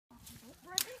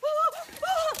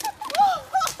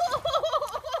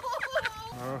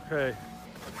Okay.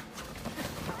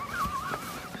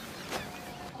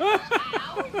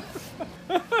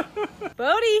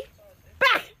 Bodie,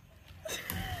 back!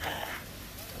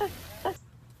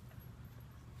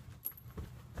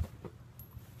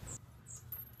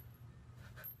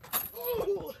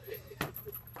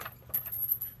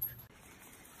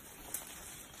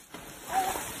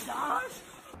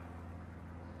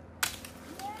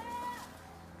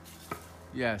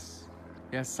 Yes.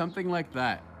 Yes, something like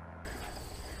that.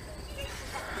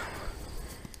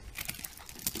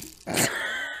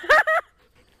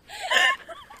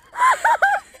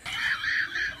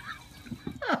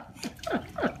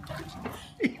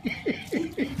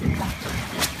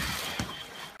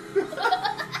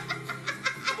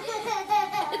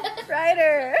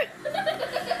 Ryder!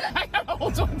 I gotta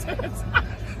hold on to this.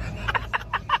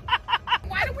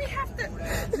 Why do we have to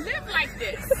live like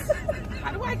this?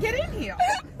 How do I get in here?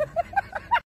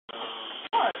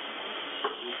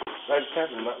 That just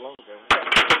happened not long ago.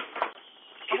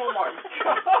 Oh my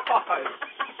god!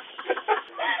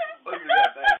 Look at that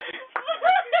thing.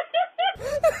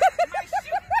 My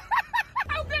shoe!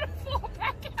 I'm gonna fall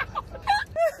back out!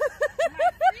 My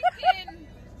freaking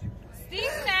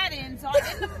Steve Maddens are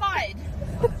in the mud.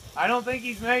 I don't think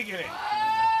he's making it.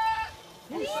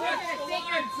 Who said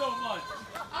Slipping so much.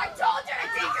 I told you to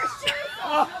take your shoes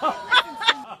off!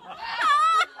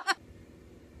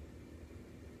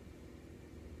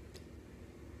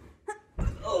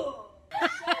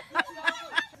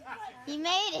 He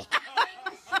made it.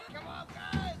 Come on,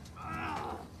 guys!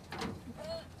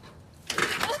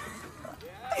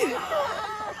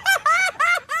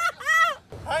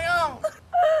 Hang on.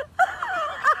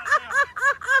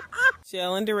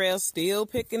 Shell and Darrell still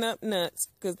picking up nuts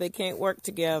because they can't work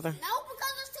together. No,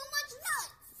 because there's too much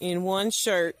nuts. In one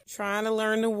shirt, trying to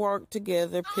learn to work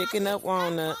together, picking up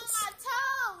walnuts. On my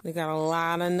toe. They got a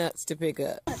lot of nuts to pick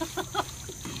up.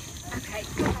 Okay.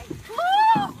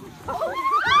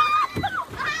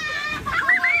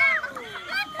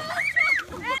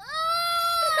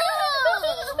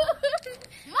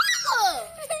 Mama!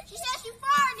 She said she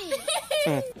farted.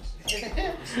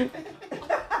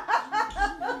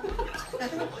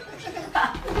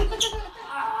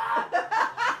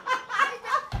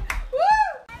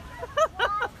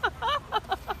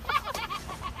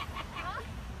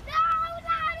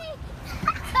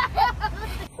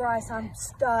 Bryce, I'm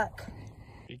stuck.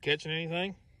 You catching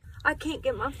anything? I can't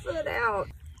get my foot out.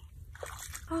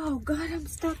 Oh God, I'm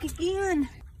stuck again.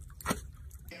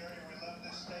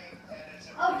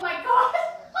 Oh my God!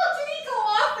 Oh, did he go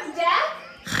off and Dad?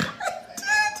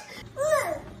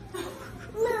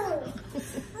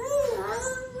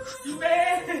 You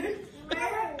mad?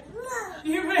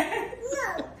 You mad?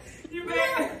 You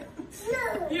mad?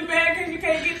 You mad because you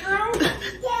can't get through?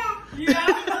 Yeah?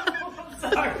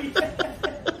 I'm sorry.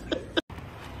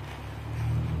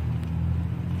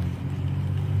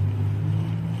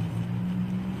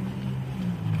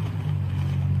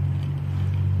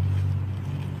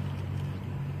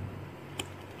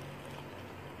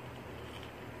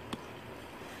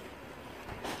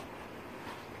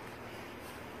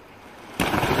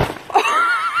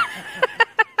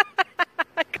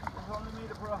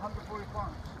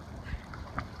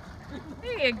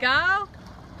 There you go.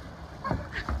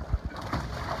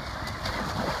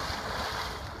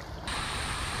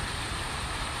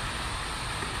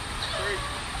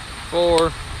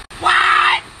 Four.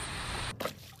 What?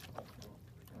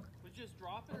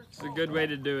 It's a good way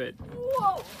to do it.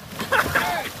 Whoa.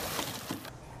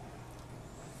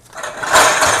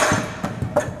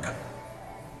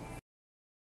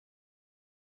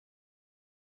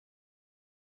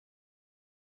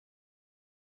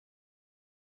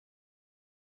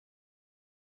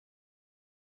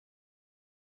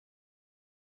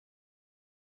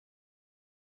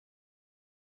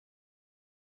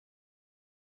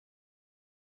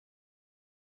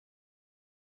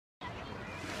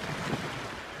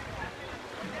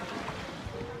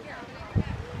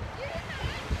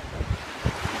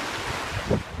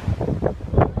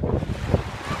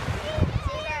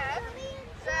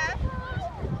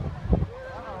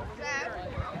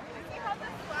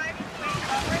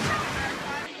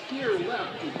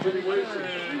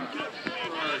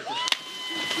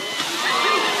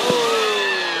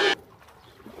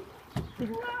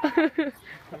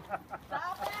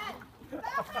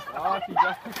 Oh, she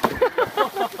got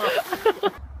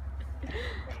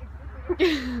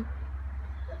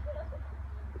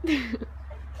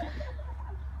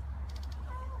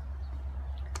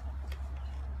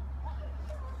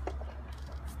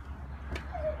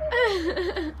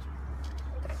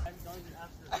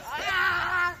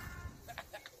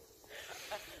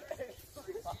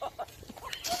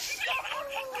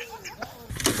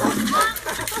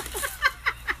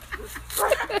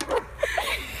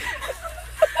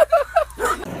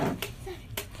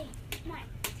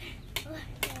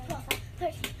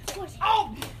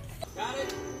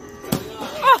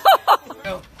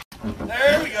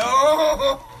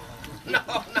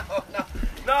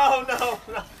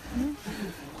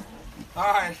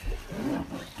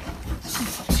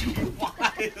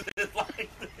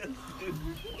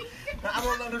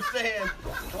understand.